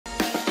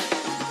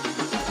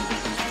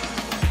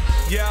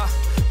Yeah,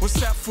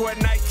 what's up for a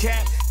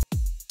nightcap?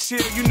 Chill,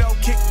 you know,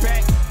 kick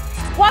back.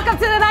 Welcome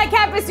to the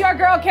Nightcap. It's your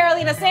girl,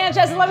 Carolina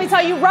Sanchez. And let me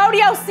tell you,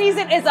 rodeo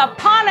season is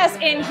upon us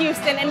in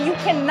Houston, and you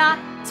cannot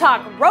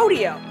talk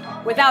rodeo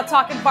without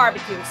talking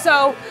barbecue.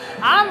 So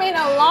I'm in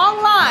a long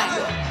line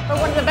for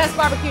one of the best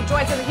barbecue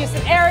joints in the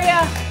Houston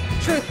area,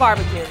 Truth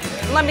Barbecue.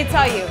 And let me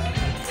tell you,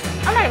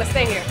 I'm not gonna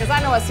stay here because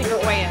I know a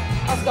secret way in.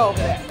 Let's go over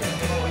there.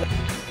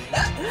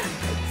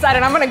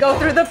 Excited, I'm gonna go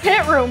through the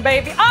pit room,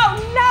 baby. Oh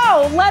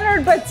no,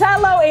 Leonard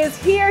Botello is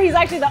here. He's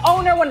actually the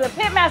owner, one of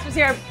the pit masters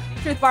here at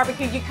Truth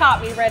Barbecue. You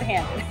caught me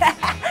red-handed.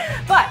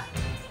 But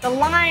the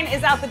line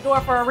is out the door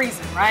for a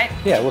reason, right?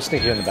 Yeah, we'll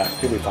sneak you in the back.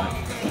 You'll be fine.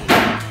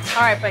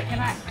 All right, but can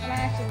I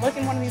actually look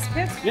in one of these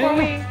pits before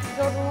we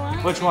go to the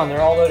line? Which one?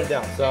 They're all loaded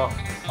down, so.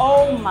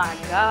 Oh my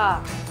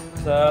God.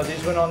 So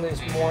these went on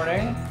this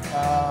morning.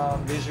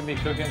 These are gonna be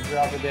cooking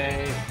throughout the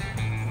day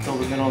until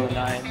the middle of the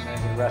night, and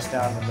then we rest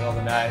down in the middle of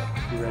the night,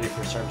 be ready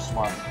for service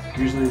tomorrow.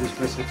 Usually these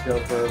briskets go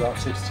for about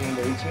 16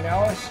 to 18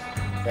 hours.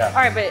 Yeah. All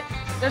right, but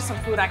there's some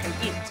food I can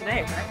eat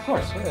today, right? Of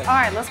course, yeah. All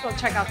right, let's go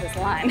check out this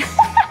line.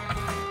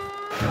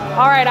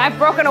 All right, I've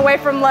broken away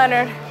from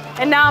Leonard,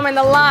 and now I'm in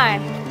the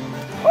line.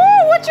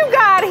 Ooh, what you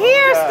got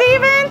here,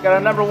 Steven?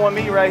 Got our #1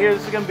 meat right here.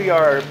 This is gonna be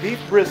our beef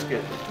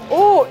brisket.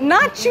 Ooh,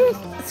 not you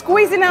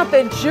squeezing out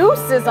the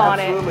juices on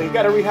it. Absolutely, you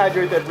gotta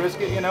rehydrate that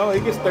brisket, you know,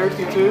 it gets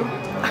thirsty too.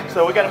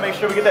 So we gotta make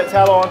sure we get that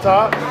tallow on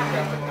top.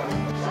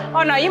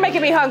 Oh no, you're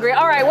making me hungry.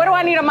 All right, what do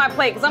I need on my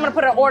plate? Because I'm gonna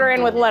put an order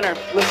in with Leonard.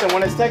 Listen,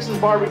 when it's Texas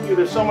barbecue,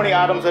 there's so many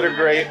items that are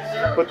great,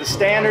 but the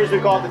standards, we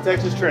call it the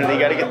Texas Trinity. You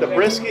gotta get the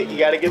brisket, you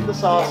gotta get the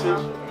sausage,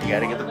 you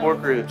gotta get the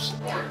pork ribs.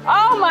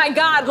 Oh my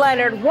God,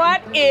 Leonard,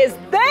 what is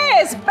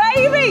this,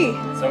 baby?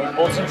 So we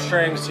pulled some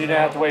strings so you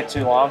didn't have to wait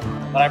too long,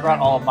 but I brought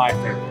all of my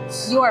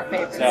favorites. Your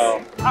favorites.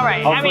 So, all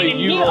right, I mean,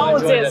 you he will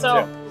owns enjoy it, them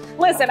so. too.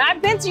 Listen,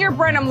 I've been to your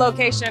Brenham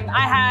location.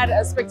 I had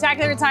a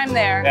spectacular time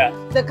there. Yeah.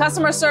 The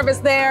customer service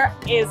there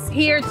is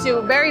here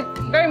to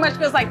very much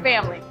feels like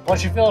family.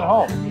 Once you feel at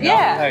home. You know?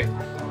 Yeah.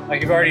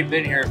 Like you've already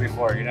been here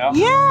before, you know?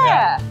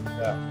 Yeah.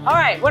 Yeah. All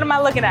right, what am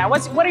I looking at?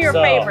 What are your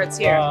favorites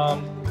here?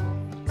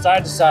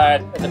 Side to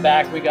side, in the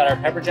back, we got our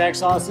pepper jack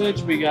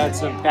sausage. We got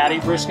some fatty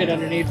brisket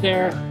underneath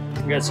there.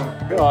 We got some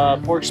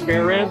pork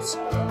spare ribs,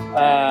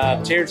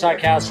 tater tot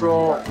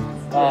casserole,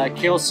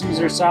 kale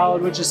Caesar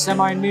salad, which is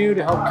semi-new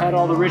to help cut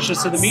all the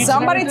richness of the meat.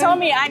 Somebody told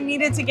me I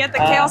needed to get the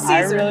kale Caesar.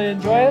 I really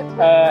enjoy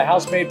it.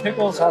 House-made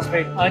pickles,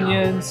 house-made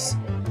onions.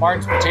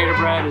 Martin's potato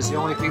bread is the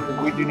only thing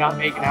that we do not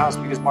make in-house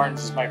because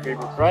Martin's is my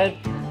favorite bread.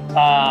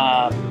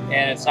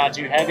 And it's not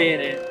too heavy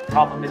and it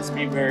complements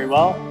meat very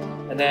well.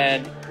 And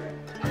then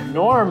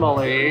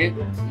normally,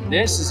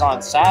 this is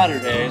on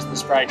Saturdays,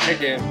 this fried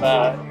chicken,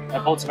 but I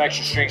pulled some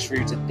extra strings for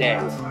you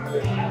today.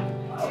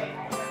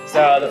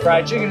 So the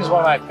fried chicken is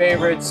one of my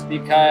favorites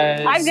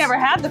because... I've never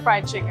had the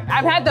fried chicken.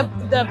 I've had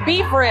the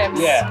beef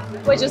ribs,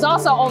 which is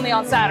also only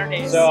on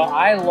Saturdays. So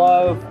I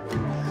love,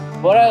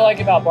 what I like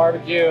about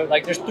barbecue,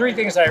 like there's 3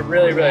 things that I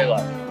really, really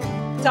love.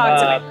 Talk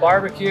to me.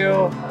 Barbecue,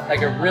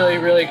 like a really,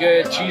 really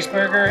good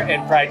cheeseburger,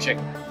 and fried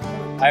chicken.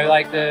 I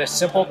like the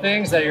simple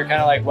things that you're kind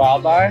of like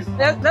wowed by.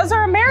 Those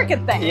are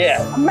American things.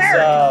 Yeah.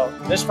 American.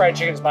 So this fried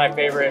chicken is my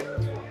favorite.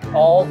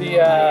 All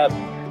the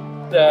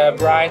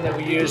brine that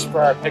we use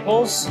for our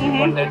pickles,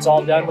 when it's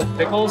all done with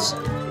pickles,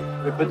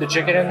 we put the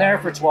chicken in there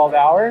for 12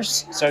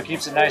 hours, so it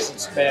keeps it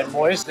nice and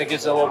moist. It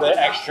gives it a little bit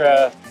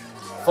extra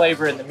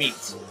flavor in the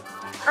meat.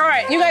 All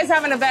right, you guys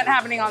have an event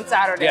happening on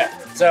Saturday. Yeah,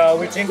 so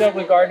we teamed up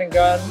with Garden and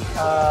Gun.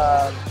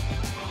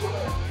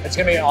 It's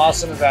gonna be an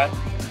awesome event,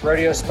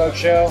 rodeo smoke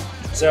show.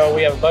 So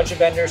we have a bunch of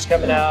vendors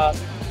coming out.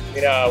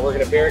 You know, we're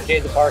gonna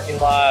barricade the parking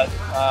lot.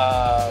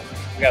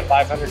 We got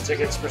 500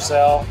 tickets for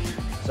sale.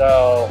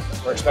 So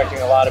we're expecting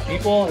a lot of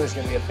people. There's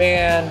gonna be a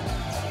band,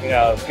 you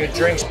know, good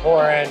drinks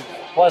pouring,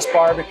 plus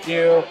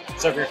barbecue.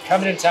 So if you're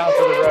coming in town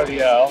for the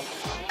rodeo,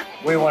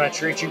 we wanna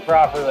treat you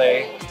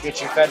properly, get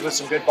you fed with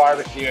some good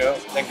barbecue,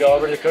 then go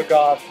over to the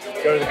cook-off,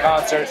 go to the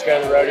concerts, go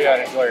to the rodeo,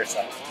 and enjoy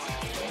yourself.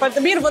 But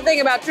the beautiful thing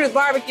about Truth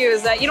Barbecue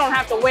is that you don't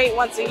have to wait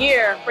once a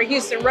year for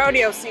Houston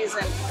rodeo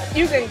season.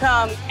 You can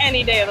come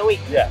any day of the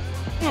week. Yeah.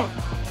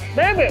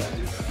 Baby.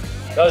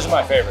 Those are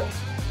my favorites.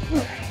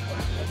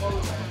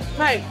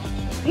 Hey,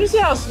 you see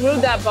how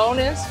smooth that bone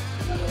is?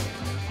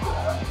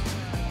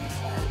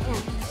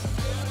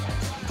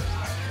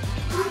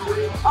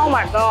 Oh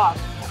my God.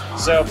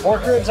 So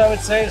pork ribs, I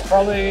would say, is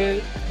probably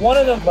one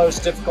of the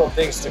most difficult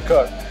things to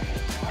cook.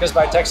 Because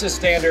by Texas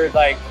standard,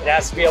 like, it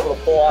has to be able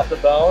to pull off the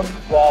bone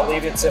while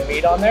leaving some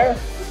meat on there.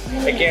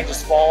 It can't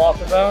just fall off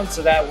the bone.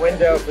 So that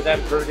window for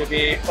them to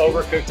be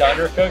overcooked to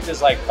undercooked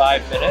is like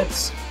 5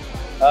 minutes.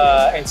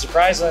 And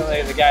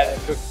surprisingly, the guy that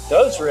cooked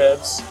those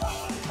ribs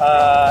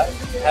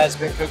has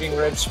been cooking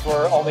ribs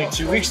for only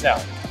 2 weeks now.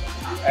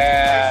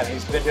 And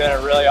he's been doing a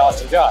really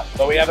awesome job.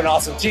 But we have an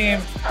awesome team,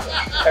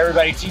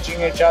 everybody teaching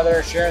each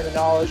other, sharing the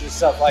knowledge and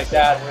stuff like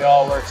that. And we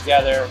all work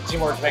together.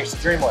 Teamwork makes the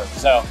dream work.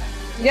 So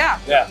yeah.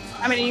 Yeah.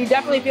 I mean, you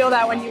definitely feel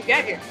that when you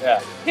get here.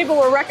 Yeah. People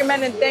were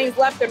recommending things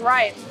left and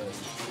right.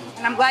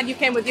 And I'm glad you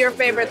came with your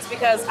favorites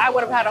because I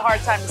would have had a hard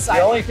time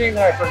deciding. The only thing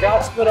that I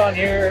forgot to put on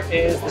here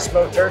is the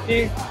smoked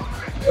turkey,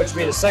 which would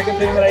be the second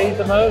thing that I eat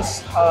the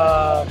most.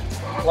 A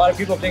lot of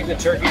people think that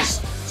turkey's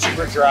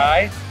super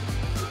dry.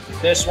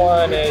 This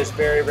one is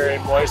very, very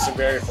moist and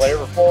very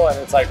flavorful, and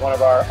it's like one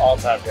of our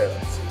all-time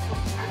favorites.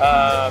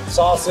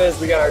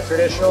 Sauces, we got our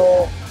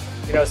traditional,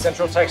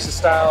 Central Texas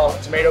style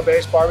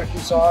tomato-based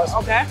barbecue sauce.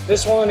 Okay.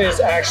 This one is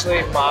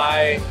actually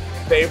my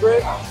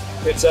favorite.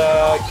 It's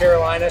a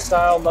Carolina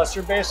style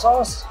mustard-based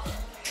sauce.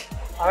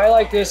 I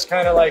like this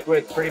kind of like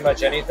with pretty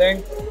much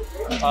anything,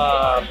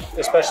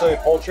 especially with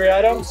poultry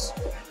items.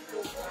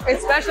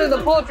 Especially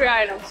the poultry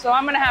items. So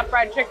I'm gonna have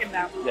fried chicken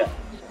now. Yeah.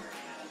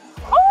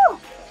 Oh!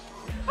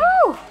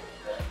 Oh!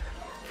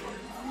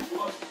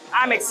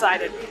 I'm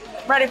excited.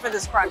 Ready for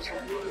this crunch.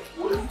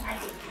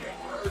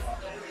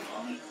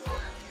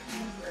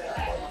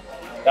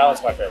 That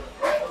one's my favorite.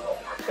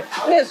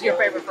 This is your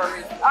favorite for a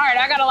reason. All right,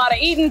 I got a lot of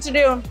eating to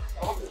do.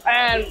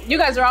 And you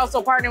guys are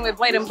also partnering with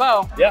Blade &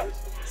 Bow. Yep,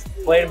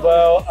 Blade &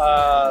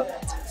 Bow.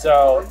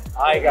 So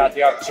I got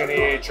the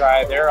opportunity to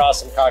try their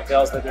awesome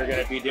cocktails that they're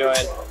going to be doing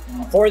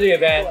for the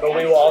event, but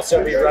we will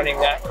also be running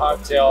that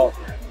cocktail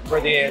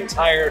for the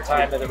entire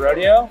time of the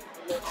rodeo.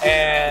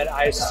 And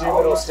I assume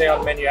it'll stay on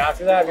the menu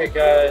after that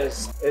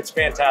because it's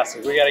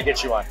fantastic. We got to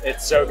get you one.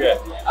 It's so good,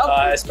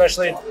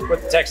 especially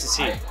with the Texas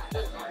heat.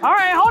 All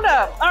right, hold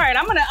up. All right,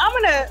 I'm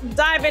gonna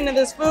dive into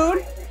this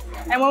food,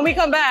 and when we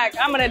come back,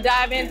 I'm gonna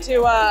dive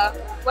into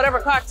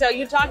whatever cocktail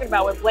you're talking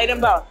about with Blade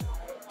 & Bow.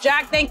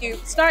 Jack, thank you.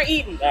 Start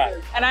eating.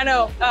 Yeah. And I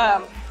know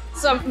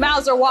some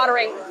mouths are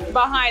watering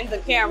behind the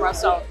camera,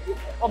 so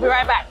we'll be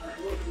right back.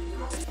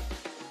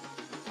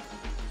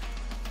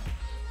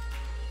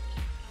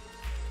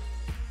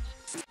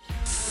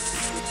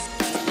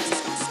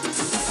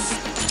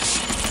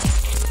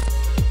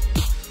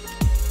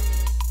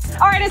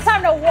 All right, it's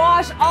time to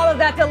wash all of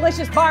that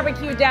delicious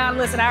barbecue down.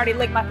 Listen, I already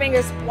licked my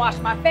fingers,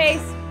 washed my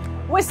face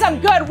with some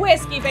good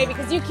whiskey, baby,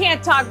 because you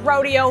can't talk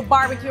rodeo,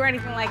 barbecue, or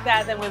anything like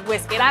that than with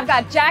whiskey. And I've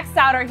got Jack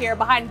Souter here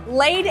behind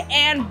Blade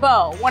 &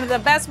 Bow, one of the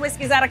best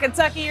whiskeys out of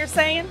Kentucky, you're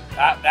saying?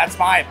 That's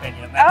my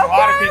opinion. That's a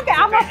lot of people's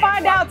I'm gonna opinion,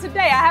 find out today.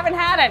 I haven't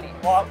had any.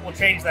 Well, we'll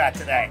change that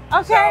today.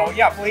 Okay. So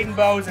yeah, Blade &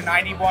 Bow is a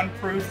 91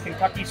 proof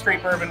Kentucky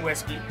straight bourbon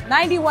whiskey.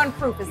 91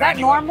 proof, is that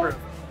normal? Proof.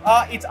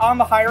 It's on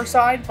the higher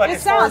side, but It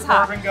as far as sounds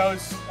hot. bourbon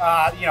goes,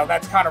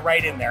 that's kind of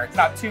right in there. It's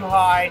not too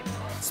high,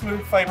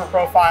 smooth flavor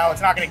profile.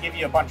 It's not going to give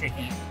you a bunch of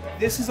heat.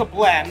 This is a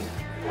blend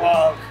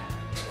of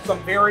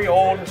some very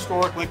old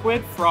historic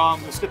liquid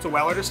from the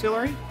Stitzel-Weller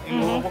distillery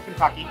in Louisville,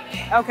 Kentucky.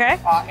 Okay.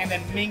 And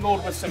then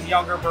mingled with some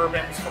younger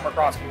bourbons from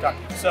across Kentucky.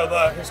 So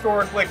the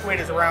historic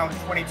liquid is around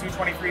 22,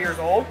 23 years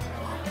old.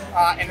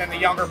 And then the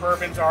younger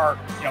bourbons are,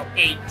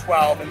 8,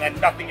 12, and then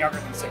nothing younger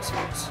than 6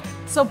 years.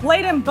 So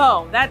Blade &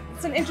 Bow,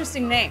 that's an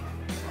interesting name.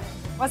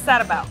 What's that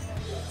about?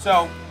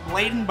 So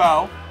Blade &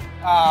 Bow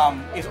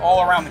is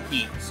all around the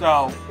key.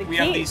 So we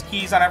have these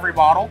keys on every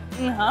bottle.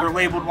 They're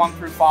labeled 1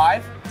 through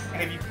 5.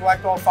 And if you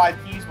collect all 5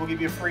 keys, we'll give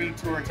you a free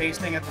tour and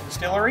tasting at the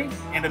distillery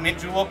and a mint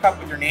julep cup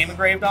with your name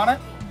engraved on it.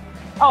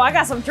 Oh, I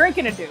got some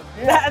drinking to do.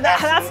 Yeah,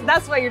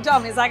 that's what you're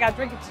telling me is I got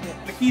drinking to do.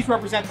 The keys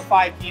represent the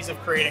 5 keys of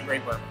creating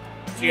great bourbon.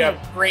 So you have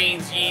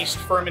grains, yeast,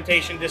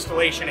 fermentation,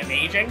 distillation, and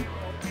aging.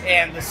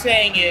 And the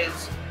saying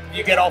is, if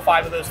you get all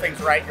 5 of those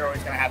things right, you're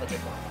always going to have a good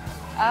one.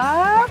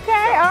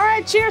 Okay, all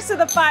right. Cheers to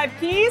the 5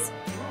 keys.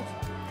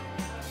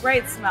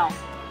 Great smell.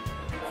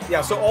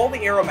 Yeah, so all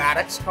the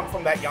aromatics come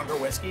from that younger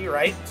whiskey,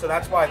 right? So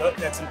that's why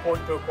that's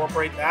important to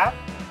incorporate that.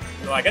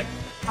 You like it?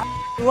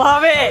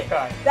 Love it.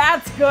 Okay.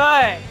 That's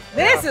good.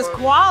 This is perfect.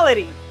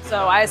 quality.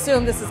 So I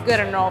assume this is good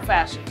in an old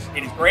fashioned.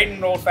 It is great in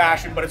an old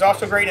fashioned, but it's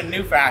also great in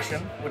new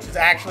fashion, which is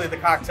actually the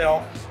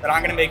cocktail that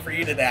I'm going to make for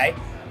you today.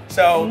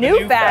 So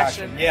New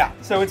fashion. Yeah.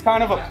 So it's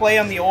kind of a play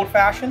on the old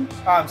fashioned.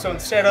 So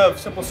instead of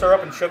simple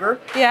syrup and sugar,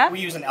 we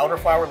use an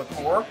elderflower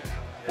liqueur,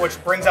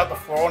 which brings out the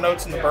floral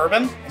notes in the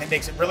bourbon, and it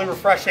makes it really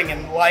refreshing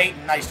and light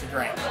and nice to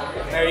drink.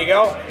 And there you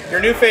go. Your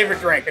new favorite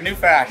drink, a new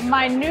fashion.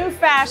 My new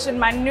fashion,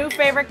 my new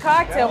favorite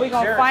cocktail. Yeah, We're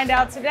going to cheers. find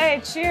out today.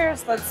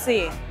 Cheers. Let's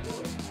see.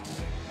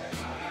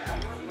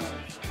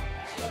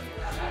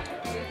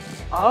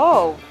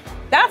 Oh,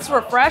 that's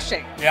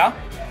refreshing. Yeah?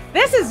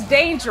 This is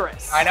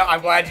dangerous. I know.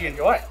 I'm glad you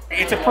enjoy it.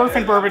 It's a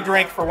perfect bourbon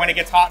drink for when it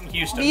gets hot in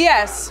Houston.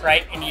 Yes.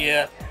 Right? And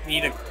you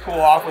need to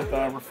cool off with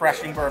a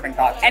refreshing bourbon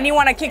cocktail. And you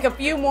want to kick a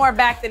few more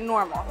back than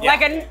normal. Yeah.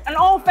 Like an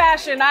old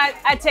fashioned, I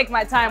take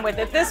my time with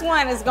it. This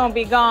one is going to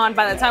be gone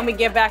by the time we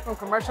get back from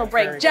commercial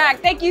break. Very Jack,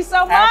 good. thank you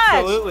so much.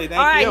 Absolutely. Thank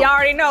All right, you. y'all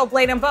already know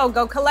Blade & Bow.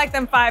 Go collect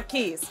them 5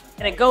 keys.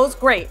 And it goes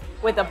great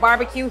with the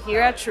barbecue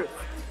here at Truth.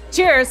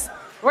 Cheers.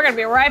 We're going to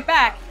be right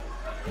back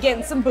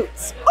getting some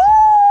boots.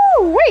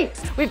 Ooh, wait.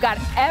 We've got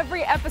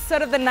every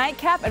episode of The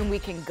Nightcap, and we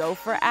can go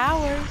for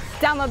hours.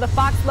 Download the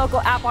Fox Local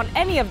app on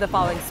any of the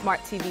following smart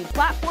TV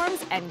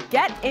platforms and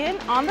get in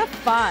on the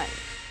fun.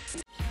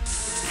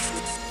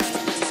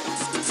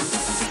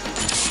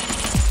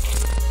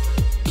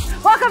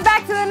 Welcome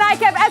back to the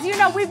Nightcap. As you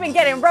know, we've been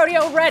getting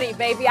rodeo ready,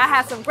 baby. I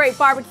had some great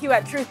barbecue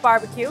at Truth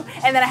Barbecue,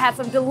 and then I had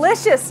some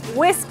delicious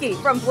whiskey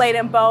from Blade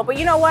 & Bow. But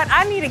you know what?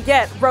 I need to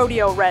get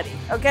rodeo ready,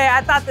 okay? I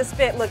thought this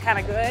fit looked kind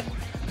of good,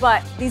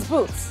 but these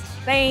boots,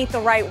 they ain't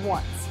the right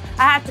ones.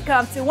 I had to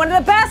come to one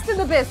of the best in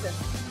the business,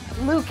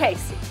 Lou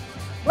Casey.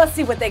 Let's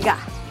see what they got.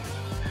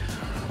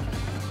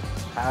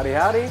 Howdy,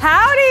 howdy.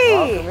 Howdy.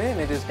 Welcome in.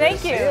 It is good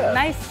Thank to you. see you.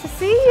 Nice to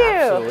see you.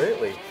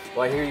 Absolutely.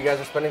 Well, I hear you guys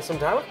are spending some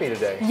time with me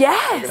today.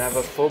 Yes. We're going to have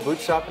a full boot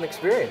shopping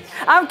experience.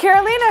 I'm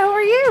Carolina. Who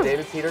are you?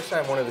 David Peterson.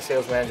 I'm one of the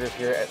sales managers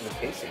here at Lou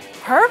Casey.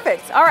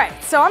 Perfect. All right.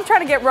 So I'm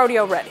trying to get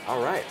rodeo ready.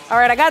 All right. All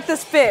right. I got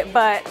this fit,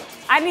 but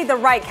I need the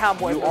right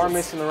cowboy boots. You are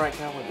missing the right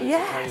cowboy boots.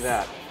 Yes. I'll tell you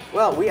that.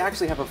 Well, we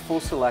actually have a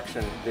full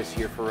selection this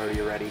year for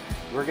Rodeo Ready.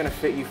 We're going to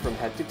fit you from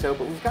head to toe,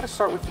 but we've got to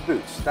start with the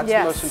boots. That's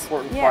the most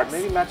important part.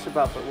 Maybe match the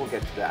belt, but we'll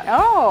get to that.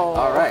 Oh.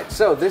 All right,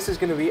 so this is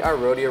going to be our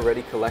Rodeo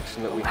Ready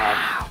collection that we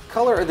have.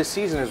 Color of the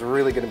season is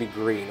really going to be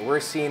green. We're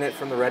seeing it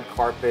from the red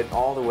carpet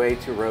all the way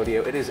to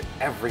rodeo. It is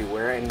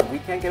everywhere, and we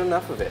can't get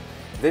enough of it.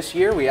 This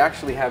year, we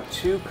actually have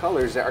 2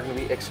 colors that are going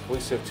to be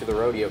exclusive to the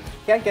rodeo.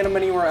 Can't get them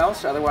anywhere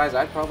else, otherwise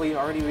I'd probably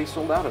already be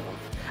sold out of them.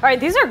 All right,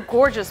 these are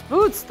gorgeous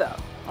boots, though.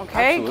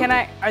 Okay,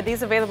 Absolutely. Are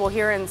these available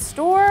here in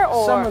store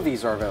or? Some of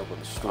these are available in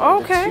the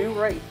store. Okay. The 2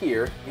 right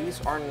here, these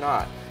are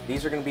not.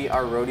 These are going to be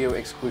our rodeo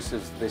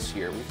exclusives this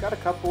year. We've got a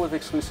couple of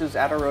exclusives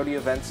at our rodeo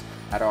events,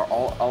 at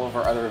all of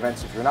our other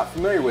events if you're not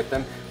familiar with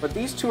them, but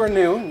these 2 are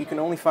new. You can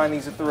only find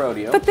these at the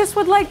rodeo. But this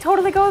would like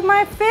totally go with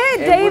my fit,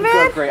 David. It would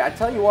go great. I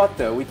tell you what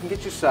though, we can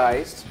get you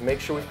sized, make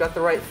sure we've got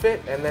the right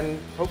fit, and then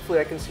hopefully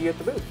I can see you at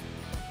the booth.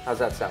 How's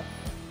that sound?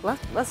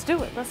 Let's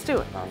do it. Let's do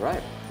it. All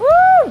right.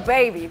 Woo,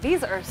 baby,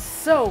 these are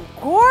so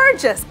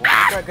gorgeous. Well,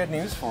 I've got good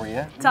news for you.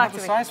 We have to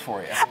the me. size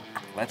for you.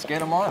 Let's get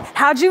them on.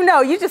 How'd you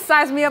know? You just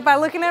sized me up by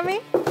looking at me?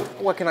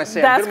 What can I say?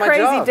 That's I'm good at my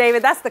crazy, job.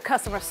 David. That's the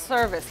customer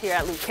service here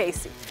at Lou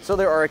Casey. So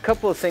there are a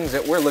couple of things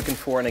that we're looking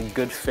for in a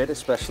good fit,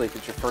 especially if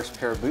it's your first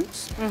pair of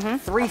boots.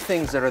 3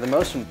 things that are the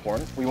most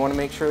important. We want to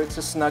make sure it's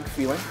a snug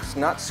feeling. It's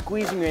not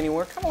squeezing you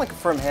anywhere, kind of like a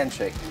firm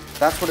handshake.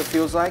 That's what it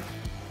feels like.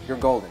 You're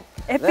golden.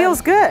 It feels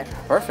good.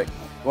 Perfect.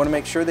 You want to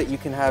make sure that you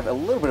can have a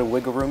little bit of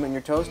wiggle room in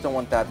your toes. Don't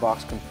want that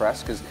box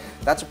compressed because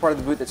that's a part of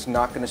the boot that's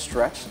not going to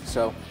stretch.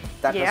 So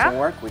if that doesn't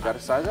work, we got to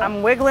size up.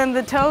 I'm wiggling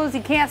the toes.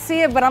 You can't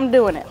see it, but I'm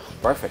doing it.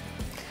 Perfect.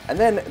 And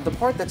then the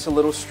part that's a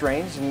little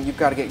strange and you've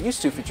got to get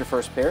used to if it's your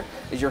first pair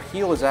is your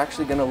heel is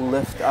actually going to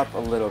lift up a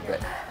little bit.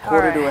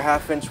 Quarter to a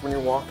half inch when you're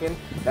walking.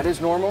 That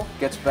is normal.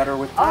 Gets better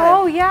with time.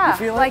 Oh yeah, you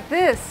feel like it?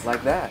 this.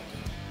 Like that.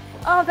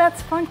 Oh,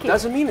 that's funky.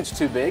 Doesn't mean it's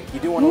too big. You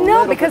do want a little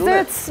bit No, because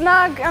then it's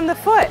snug on the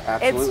foot.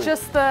 Absolutely. It's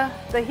just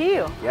the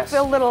heel. Yes.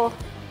 Feel a little.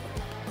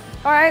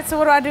 All right, so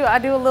what do? I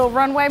do a little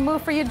runway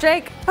move for you,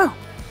 Jake. Boom,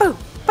 boom,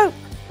 boom,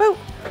 boom.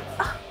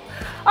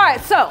 All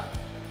right, so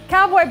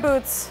cowboy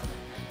boots,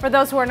 for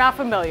those who are not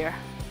familiar,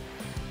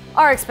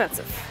 are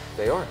expensive.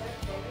 They are.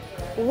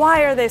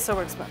 Why are they so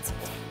expensive?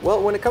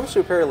 Well, when it comes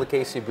to a pair of Lou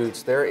Casey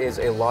boots, there is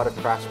a lot of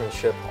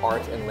craftsmanship,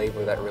 art, and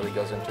labor that really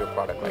goes into a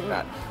product like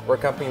that. We're a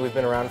company, we've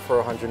been around for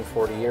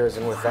 140 years,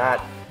 and with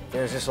that,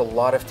 there's just a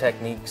lot of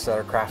techniques that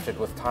are crafted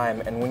with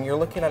time. And when you're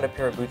looking at a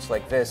pair of boots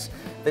like this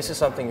is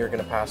something you're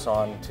going to pass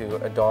on to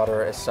a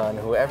daughter, a son,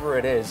 whoever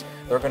it is.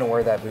 They're going to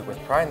wear that boot with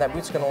pride, and that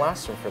boot's going to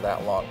last them for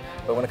that long.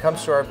 But when it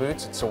comes to our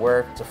boots, it's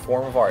a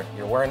form of art.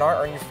 You're wearing art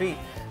on your feet.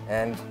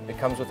 And it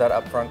comes with that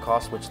upfront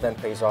cost, which then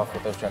pays off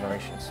with those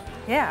generations.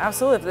 Yeah,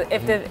 absolutely.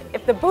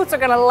 If the boots are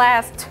gonna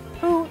last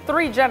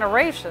 2-3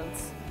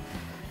 generations,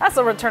 that's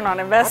a return on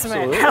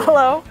investment. Absolutely.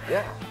 Hello.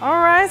 Yeah. All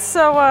right,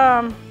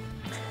 so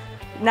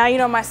now you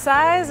know my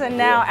size, and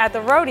now at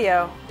the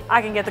rodeo,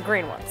 I can get the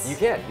green ones. You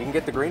can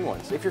get the green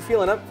ones. If you're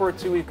feeling up for it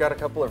too, we've got a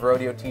couple of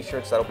rodeo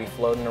t-shirts that'll be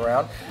floating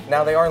around.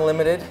 Now they are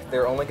limited.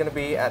 They're only gonna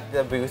be at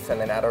the booth and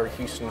then at our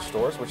Houston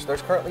stores, which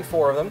there's currently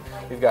 4 of them.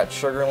 We've got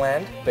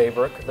Sugarland,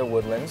 Baybrook, the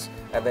Woodlands,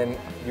 and then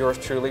yours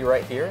truly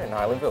right here in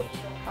Highland Village.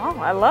 Oh,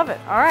 I love it.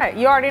 All right,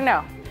 you already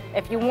know.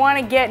 If you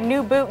wanna get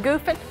new boot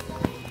goofing,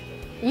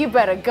 you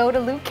better go to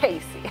Lou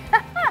Casey.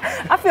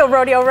 I feel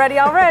rodeo ready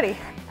already.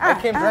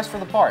 I came dressed for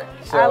the part.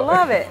 So. I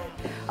love it.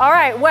 All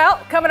right, well,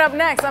 coming up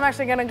next, I'm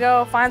actually gonna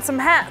go find some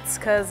hats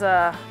because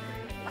a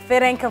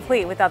fit ain't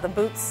complete without the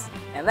boots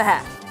and the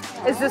hat.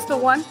 Is this the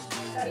one?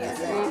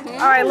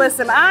 All right,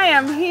 listen, I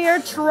am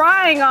here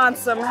trying on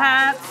some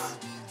hats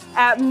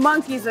at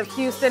Monkeys of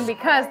Houston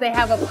because they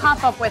have a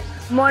pop-up with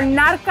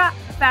Monarca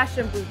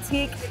Fashion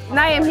Boutique. And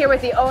I am here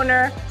with the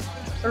owner,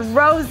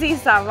 Rosie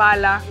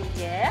Zavala.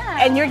 Yeah.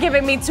 And you're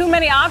giving me too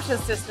many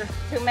options, sister.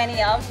 Too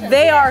many options.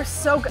 They are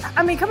so good.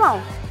 I mean, come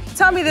on.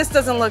 Tell me this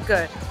doesn't look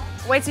good.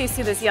 Wait till you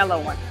see this yellow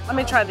one. Let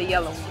me try the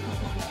yellow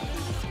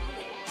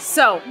one.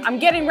 So, I'm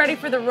getting ready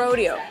for the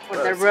rodeo. For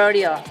the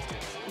rodeo.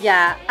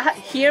 Yeah,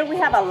 here we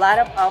have a lot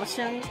of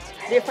options,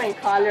 different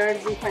colors,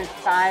 different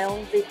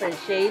styles, different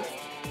shapes.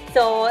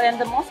 So,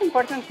 and the most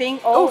important thing,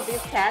 all of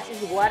this hat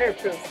is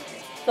waterproof.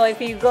 So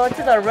if you go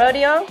to the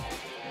rodeo,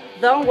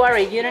 don't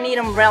worry, you don't need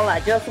umbrella,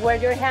 just wear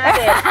your hat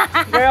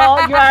and girl,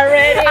 you are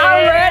ready.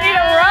 I'm ready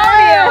to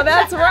rodeo,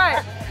 that's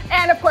right.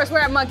 And of course, we're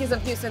at Monkeys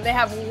of Houston. They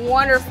have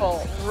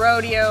wonderful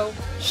rodeo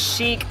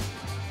chic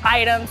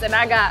items, and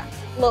I got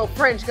a little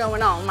French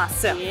going on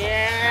myself.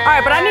 Yeah. All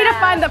right, but I need to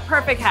find the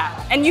perfect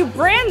hat. And you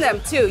brand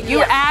them too.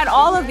 You add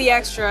all of the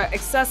extra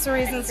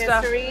accessories and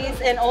stuff.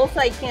 And also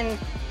I can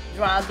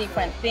draw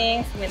different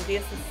things with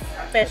this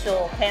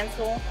special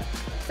pencil.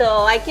 So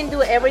I can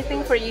do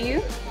everything for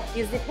you.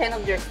 It depends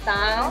on your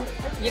style.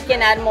 You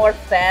can add more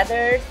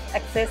feathers,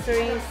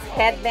 accessories,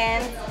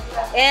 headbands,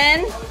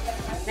 and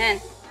man,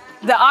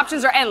 the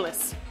options are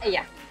endless.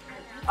 Yeah.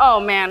 Oh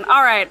man,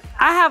 all right.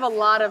 I have a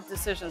lot of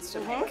decisions to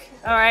make.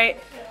 All right.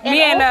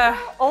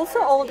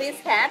 Also all these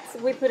hats,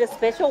 we put a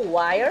special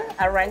wire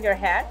around your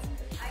hat.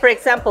 For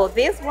example,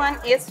 this one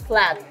is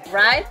flat,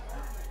 right?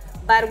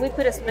 But we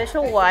put a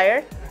special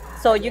wire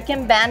so you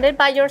can band it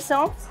by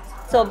yourself.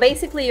 So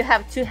basically you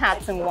have two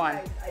hats in one.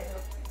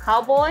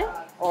 Cowboy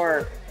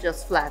or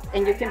just flat,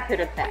 and you can put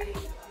it back.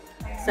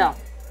 So,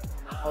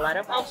 a lot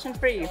of options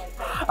for you.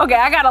 Okay,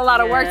 I got a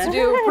lot of work to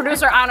do.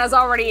 Producer Anna's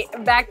already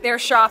back there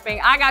shopping.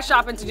 I got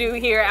shopping to do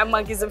here at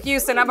Monkeys of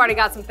Houston. I've already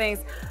got some things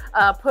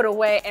put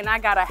away, and I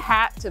got a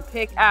hat to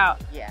pick out.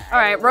 Yeah. All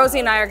right, Rosie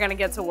and I are gonna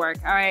get to work.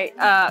 All right,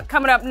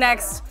 coming up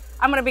next,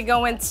 I'm gonna be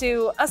going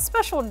to a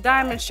special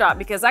diamond shop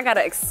because I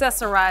gotta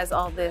accessorize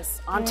all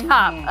this on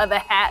top of the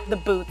hat, the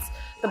boots,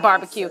 the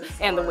barbecue,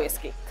 and the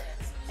whiskey.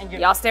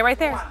 Y'all stay right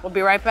there. We'll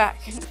be right back.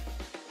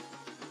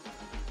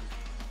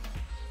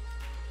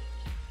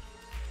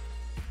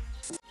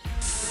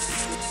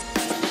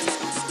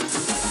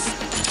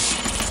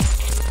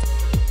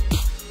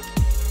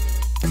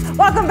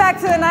 Welcome back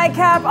to the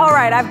Nightcap. All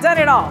right, I've done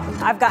it all.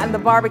 I've gotten the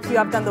barbecue,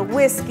 I've done the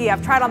whiskey,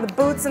 I've tried on the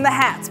boots and the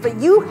hats, but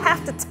you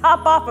have to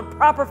top off a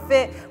proper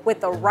fit with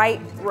the right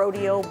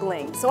rodeo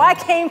bling. So I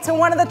came to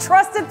one of the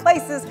trusted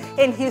places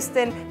in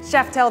Houston,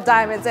 Chef Tell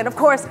Diamonds, and of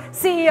course,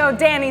 CEO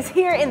Danny's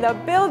here in the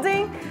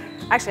building.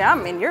 Actually,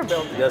 I'm in your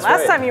building. That's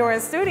Last right. time you were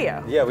in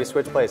studio. Yeah, we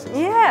switched places.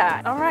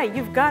 Yeah, all right,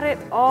 you've got it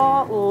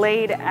all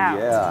laid out.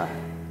 Yeah.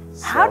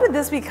 How did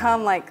this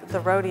become like the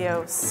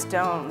rodeo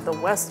stone, the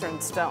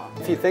Western stone?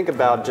 If you think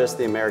about just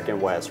the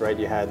American West, right?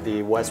 You had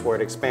the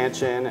westward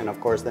expansion and of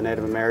course the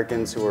Native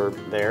Americans who were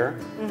there.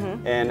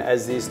 And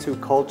as these two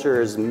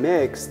cultures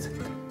mixed,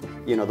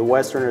 you know, the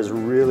Westerners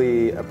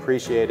really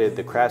appreciated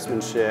the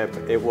craftsmanship.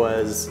 It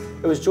was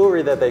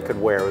jewelry that they could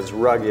wear. It was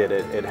rugged,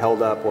 it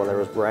held up while they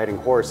were riding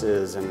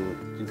horses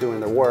and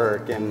doing their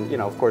work. And, you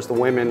know, of course the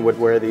women would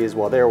wear these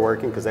while they were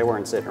working because they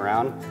weren't sitting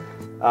around.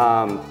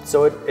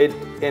 So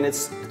it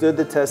stood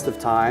the test of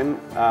time.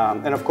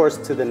 And of course,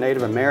 to the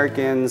Native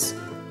Americans,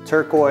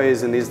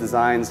 turquoise and these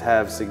designs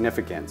have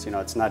significance. You know,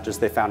 it's not just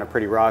they found a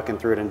pretty rock and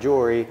threw it in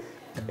jewelry.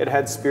 It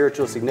had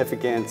spiritual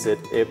significance.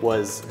 It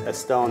was a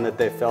stone that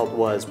they felt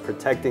was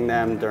protecting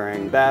them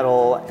during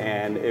battle,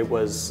 and it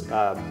was,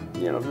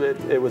 you know,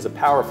 it was a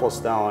powerful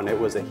stone. It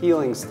was a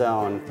healing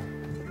stone,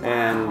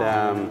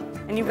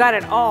 and you got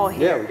it all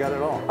here. Yeah, we got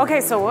it all.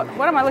 Okay, so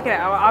what am I looking at?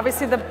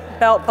 Obviously the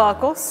belt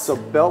buckles. So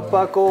belt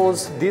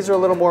buckles, these are a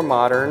little more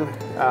modern.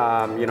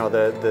 You know,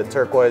 the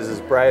turquoise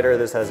is brighter.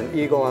 This has an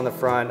eagle on the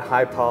front,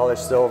 high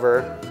polished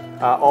silver.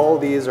 All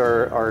these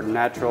are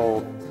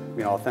natural,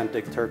 you know,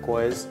 authentic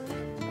turquoise.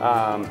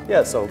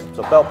 Yeah, so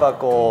belt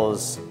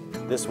buckles.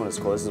 This one is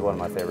cool. This is one of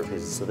my favorite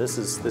pieces. So this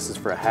is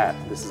for a hat.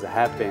 This is a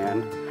hat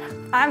band.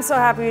 I'm so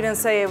happy you didn't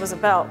say it was a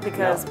belt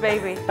because,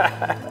 baby,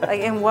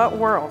 like in what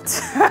world?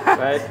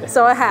 Right?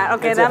 So a hat.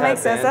 Okay, It's that a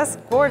makes hat sense. band.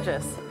 That's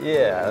gorgeous.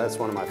 Yeah, that's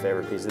one of my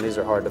favorite pieces. And these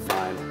are hard to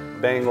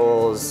find.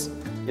 Bangles.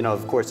 You know,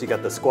 of course, you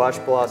got the squash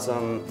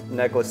blossom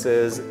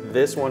necklaces.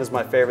 This one is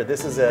my favorite.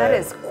 This is That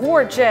is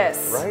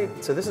gorgeous. right.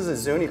 So this is a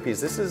Zuni piece.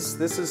 This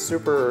is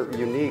super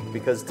unique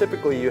because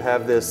typically you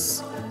have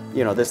this,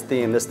 you know, this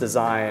theme, this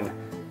design,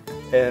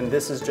 and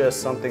this is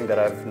just something that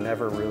I've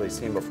never really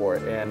seen before.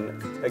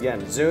 And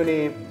again,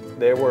 Zuni,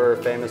 they were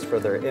famous for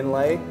their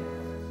inlay.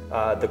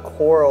 The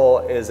coral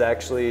is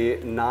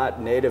actually not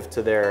native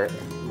to their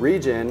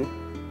region,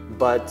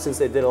 but since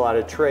they did a lot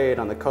of trade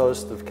on the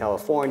coast of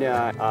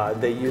California,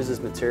 they used this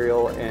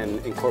material and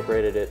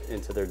incorporated it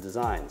into their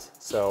designs.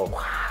 So,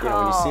 you know,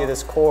 when you see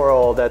this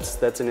coral,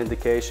 that's an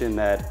indication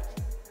that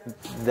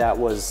that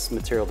was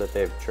material that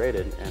they've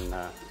traded, and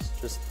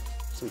it's just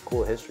some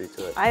cool history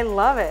to it. I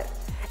love it.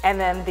 And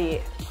then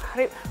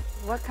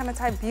what kind of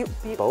tie?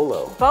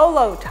 Bolo.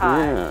 Bolo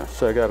tie. Yeah,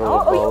 so I got a little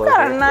Oh, bolo you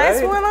got here, a nice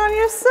right? one on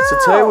yourself.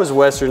 So today was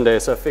Western Day,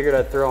 so I figured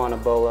I'd throw on a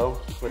bolo.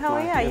 With Hell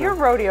my, yeah, you know. you're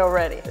rodeo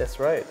ready. That's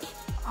right.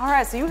 All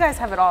right, so you guys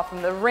have it all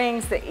from the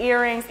rings, the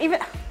earrings, even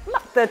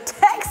the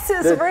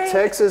Texas The rings.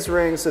 Texas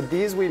rings, so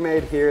these we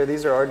made here.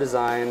 These are our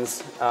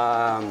designs.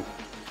 I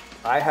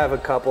have a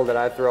couple that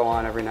I throw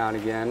on every now and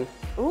again.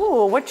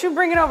 Ooh, what you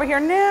bringing over here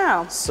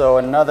now? So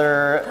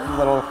another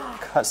little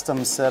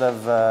custom set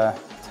of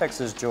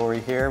Texas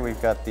jewelry here.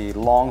 We've got the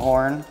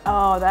Longhorn.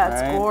 Oh,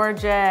 that's Right.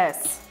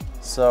 gorgeous.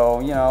 So,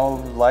 you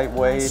know,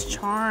 lightweight. Nice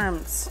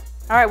charms.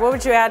 All right, what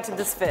would you add to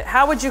this fit?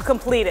 How would you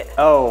complete it?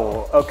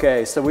 Oh,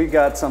 okay, so we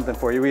got something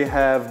for you. We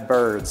have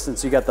birds.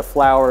 Since you got the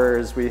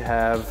flowers, we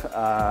have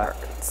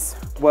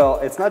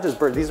Well, it's not just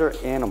birds, these are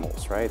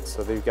animals, right?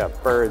 So you've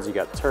got birds, you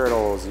got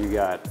turtles, you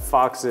got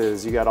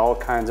foxes, you got all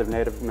kinds of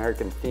Native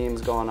American themes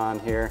going on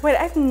here. Wait,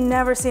 I've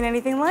never seen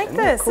anything like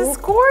this. Cool? This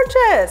is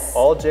gorgeous.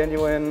 All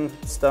genuine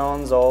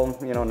stones, all,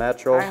 you know,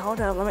 natural. All right,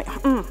 hold on, let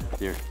me,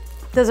 Here.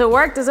 Does it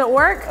work? Does it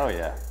work? Oh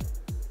yeah.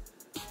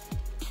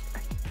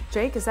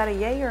 Jake, is that a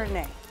yay or a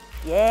nay?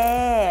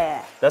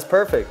 Yeah. That's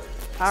perfect.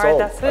 All right,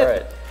 that's it. All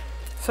right.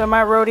 So am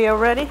I rodeo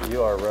ready?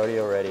 You are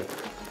rodeo ready.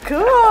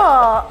 Cool.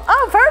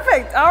 Oh,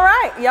 perfect. All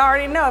right. You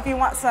already know if you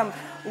want some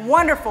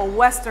wonderful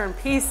Western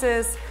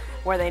pieces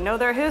where they know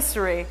their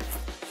history,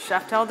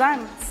 Chef Tell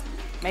Diamonds.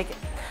 Make it.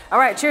 All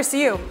right, cheers to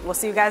you. We'll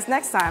see you guys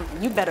next time.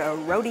 You better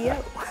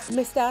rodeo.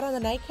 Missed out on the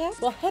nightcap?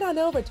 Well, head on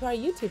over to our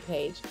YouTube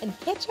page and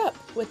catch up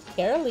with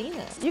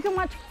Carolina. You can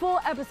watch full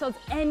episodes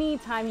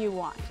anytime you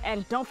want.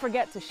 And don't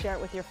forget to share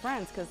it with your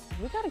friends because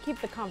we got to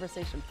keep the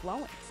conversation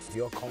flowing. If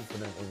you're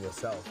confident in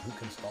yourself, who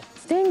can stop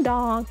you? Ding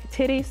dong,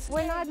 titties.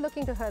 We're not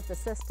looking to hurt the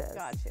sisters.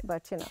 Gotcha.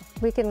 But you know,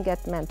 we can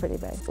get men pretty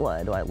big.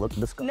 Why do I look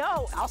disgusting?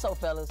 No. Also,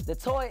 fellas, the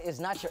toy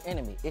is not your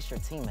enemy, it's your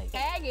teammate.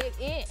 Tag it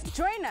in.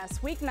 Join us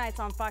weeknights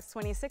on Fox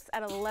 26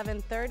 at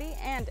 11:30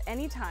 and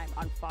anytime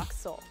on Fox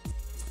Soul.